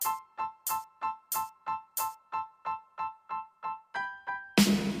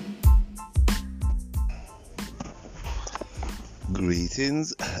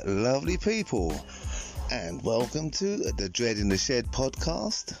Greetings, lovely people, and welcome to the Dread in the Shed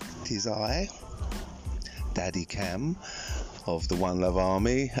podcast. 'Tis I, Daddy Cam of the One Love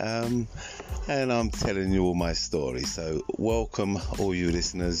Army, and I'm telling you all my story. So welcome all you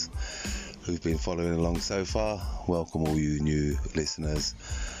listeners who've been following along so far. Welcome all you new listeners.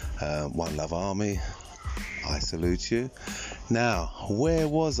 One Love Army, I salute you. Now, where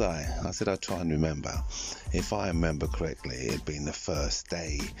was I? I said I'd try and remember. If I remember correctly, it had been the first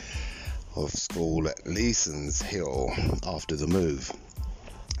day of school at Leeson's Hill after the move.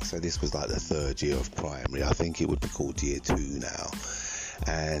 So this was like the third year of primary. I think it would be called year 2 now.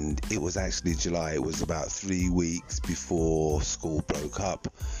 And it was actually July. It was about 3 weeks before school broke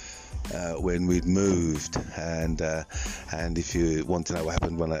up. When we'd moved, and if you want to know what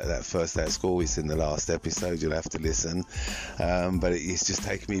happened when that first day at school, it's in the last episode. You'll have to listen, but it's just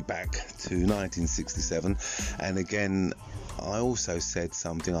taken me back to 1967. And again, I also said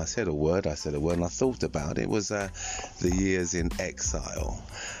something. I said a word, and I thought about it. It was the years in exile,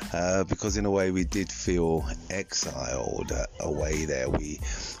 because in a way we did feel exiled away there.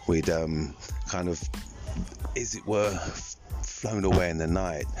 We'd kind of, as it were, flown away in the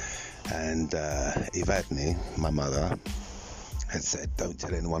night. And Evadne, my mother, had said, don't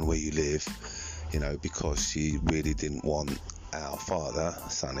tell anyone where you live, because she really didn't want our father,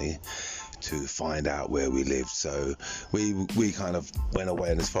 Sonny, to find out where we lived. So we kind of went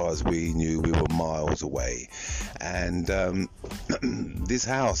away, and as far as we knew, we were miles away. And this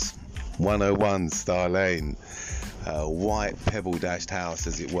house, 101 Star Lane, white pebble-dashed house,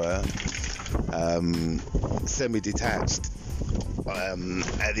 as it were, semi-detached.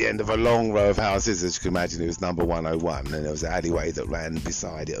 At the end of a long row of houses, as you can imagine, it was number 101, and there was an alleyway that ran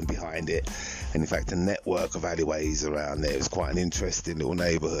beside it and behind it, and in fact a network of alleyways around there. It was quite an interesting little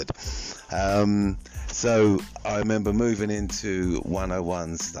neighbourhood. So I remember moving into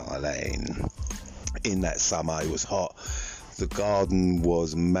 101 Star Lane in that summer. It was hot. The garden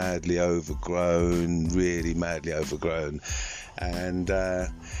was madly overgrown, really madly overgrown, and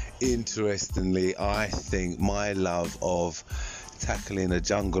interestingly, I think my love of tackling a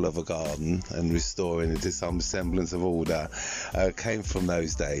jungle of a garden and restoring it to some semblance of order came from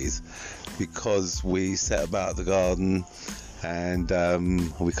those days, because we set about the garden and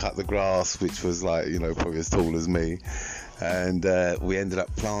we cut the grass, which was like, probably as tall as me, and we ended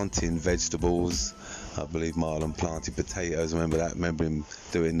up planting vegetables. I believe Marlon planted potatoes. I remember him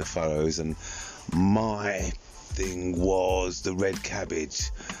doing the furrows, and my thing was the red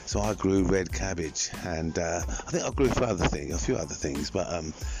cabbage. So I grew red cabbage, and I think I grew a few other things, but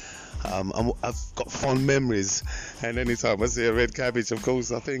I've got fond memories, and anytime I see a red cabbage, of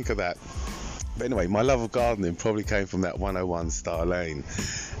course I think of that. But anyway, my love of gardening probably came from that 101 Star Lane.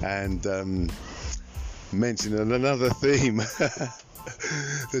 And mentioning another theme,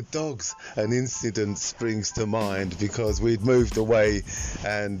 the dogs, an incident springs to mind, because we'd moved away,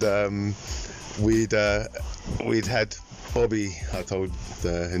 and we'd had Bobby. I told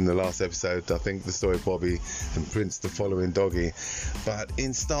in the last episode, I think, the story of Bobby and Prince, the following doggy. But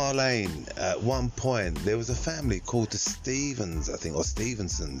in Star Lane, at one point, there was a family called the Stevens, I think, or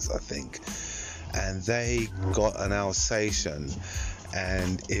Stevensons, I think, and they got an Alsatian,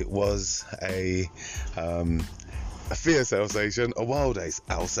 and it was a fierce Alsatian, a wild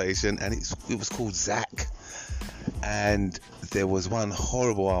Alsatian, and it was called Zach. And there was one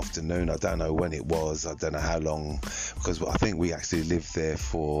horrible afternoon, I don't know when it was, I don't know how long, because I think we actually lived there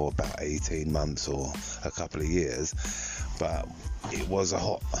for about 18 months or a couple of years, but it was a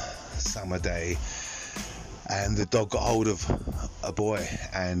hot summer day, and the dog got hold of a boy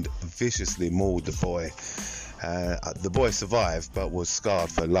and viciously mauled the boy. The boy survived but was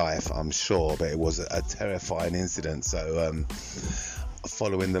scarred for life, I'm sure, but it was a terrifying incident. So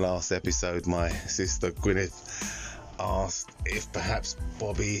following the last episode, my sister Gwyneth asked if perhaps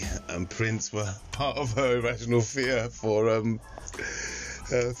Bobby and Prince were part of her irrational fear for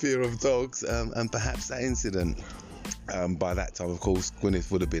fear of dogs, and perhaps that incident. By that time, of course, Gwyneth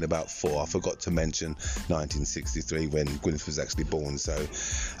would have been about 4. I forgot to mention 1963 when Gwyneth was actually born. So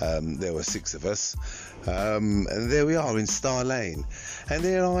there were 6 of us, and there we are in Star Lane, and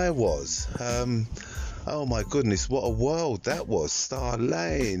there I was. Oh my goodness, what a world that was, Star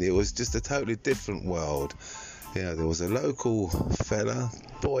Lane. It was just a totally different world. There was a local fella,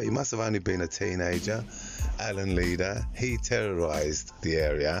 boy, he must have only been a teenager, Alan Leader. He terrorised the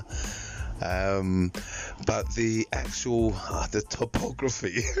area. But the actual the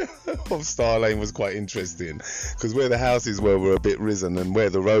topography of Star Lane was quite interesting, because where the houses were a bit risen, and where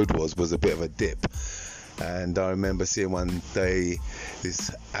the road was a bit of a dip. And I remember seeing one day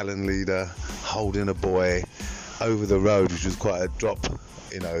this Alan Leader holding a boy over the road, which was quite a drop,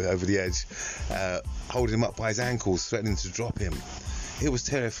 over the edge, holding him up by his ankles, threatening to drop him. It was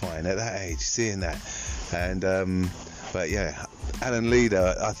terrifying at that age, seeing that. And but yeah, Alan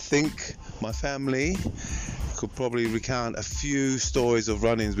Leader, I think my family could probably recount a few stories of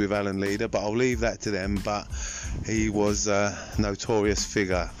run-ins with Alan Leader, but I'll leave that to them. But he was a notorious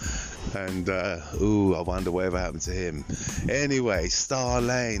figure, and I wonder whatever happened to him. Anyway, Star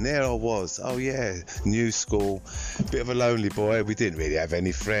Lane, there I was. Oh yeah, new school, bit of a lonely boy. We didn't really have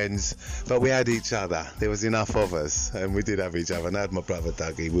any friends, but we had each other. There was enough of us, and we did have each other. And I had my brother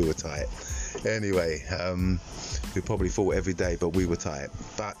Dougie, we were tight. Anyway, we probably fought every day, but we were tight.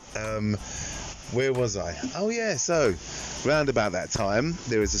 But where was I? Oh yeah, so round about that time,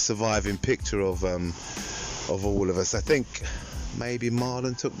 there is a surviving picture of all of us. I think maybe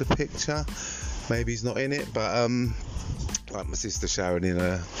Marlon took the picture, maybe he's not in it, but like my sister Sharon in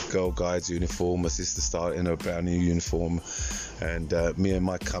a Girl Guides uniform, my sister Star in a Brownie uniform, and me in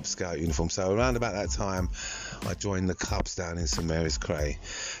my Cub Scout uniform. So around about that time, I joined the Cubs down in St Mary's Cray.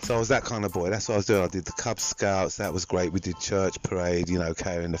 So I was that kind of boy. That's what I was doing. I did the Cub Scouts. That was great. We did church parade,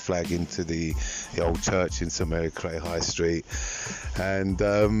 carrying the flag into the old church in St Mary's Cray High Street. And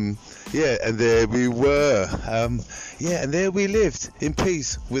and there we were. And there we lived in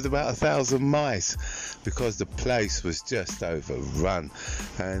peace with about 1,000 mice, because the place was just overrun,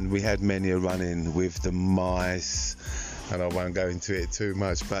 and we had many a run-in with the mice. And I won't go into it too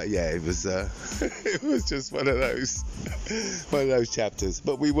much, but yeah, it was it was just one of those chapters.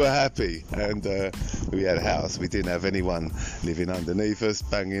 But we were happy, and we had a house. We didn't have anyone living underneath us,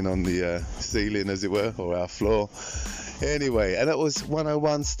 banging on the ceiling, as it were, or our floor. Anyway, and that was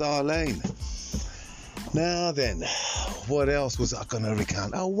 101 Star Lane. Now then, what else was I going to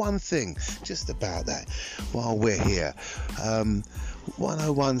recount? Oh, one thing, just about that, while we're here.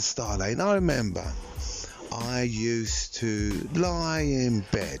 101 Star Lane, I remember I used to lie in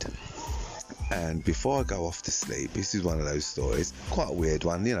bed, and before I go off to sleep, this is one of those stories, quite a weird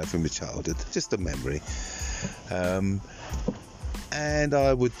one, from your childhood, just a memory. And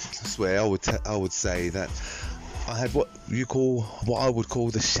I would swear, I would say that I had what I would call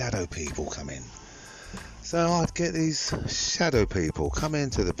the shadow people come in. So I'd get these shadow people come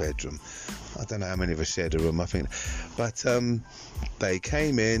into the bedroom. I don't know how many of us shared a room, I think. But they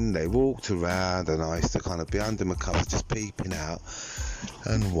came in, they walked around, and I used to kind of be under my covers just peeping out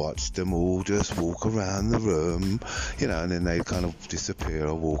and watch them all just walk around the room, and then they'd kind of disappear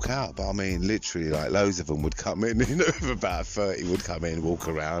or walk out. But I mean, literally, like, loads of them would come in, about 30 would come in, walk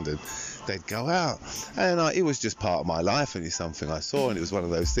around, and they'd go out. And it was just part of my life, and it's something I saw, and it was one of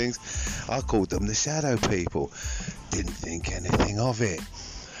those things. I called them the shadow people. Didn't think anything of it.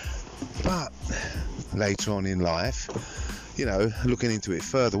 But later on in life, looking into it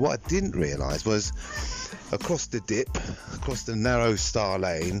further, what I didn't realise was across the narrow Star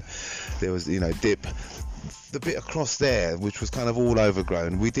Lane, there was, dip, the bit across there, which was kind of all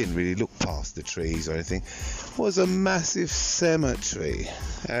overgrown, we didn't really look past the trees or anything, was a massive cemetery.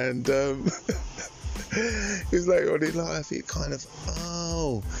 And it was later on in life, it kind of,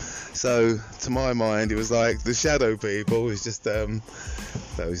 so to my mind, it was like the shadow people was just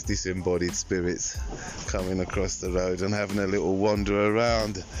those disembodied spirits coming across the road and having a little wander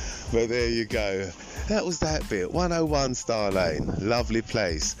around. But there you go, that was that bit. 101 Star Lane, lovely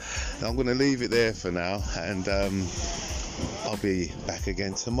place. Now I'm going to leave it there for now, and I'll be back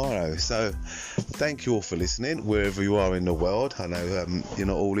again tomorrow. So thank you all for listening, wherever you are in the world. I know you're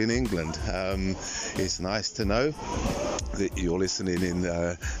not all in England. It's nice to know that you're listening in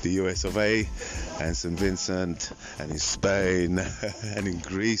the US of A, and St Vincent, and in Spain, and in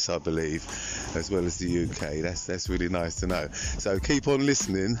Greece, I believe, as well as the UK. That's really nice to know. So keep on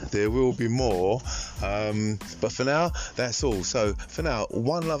listening, there will be more. But for now, that's all. So for now,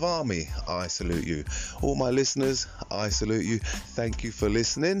 One Love Army, I salute you. All my listeners, I salute you. Thank you for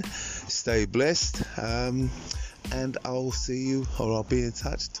listening. Stay blessed. And I'll see you, or I'll be in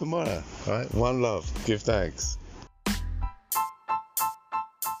touch tomorrow. All right, one love. Give thanks.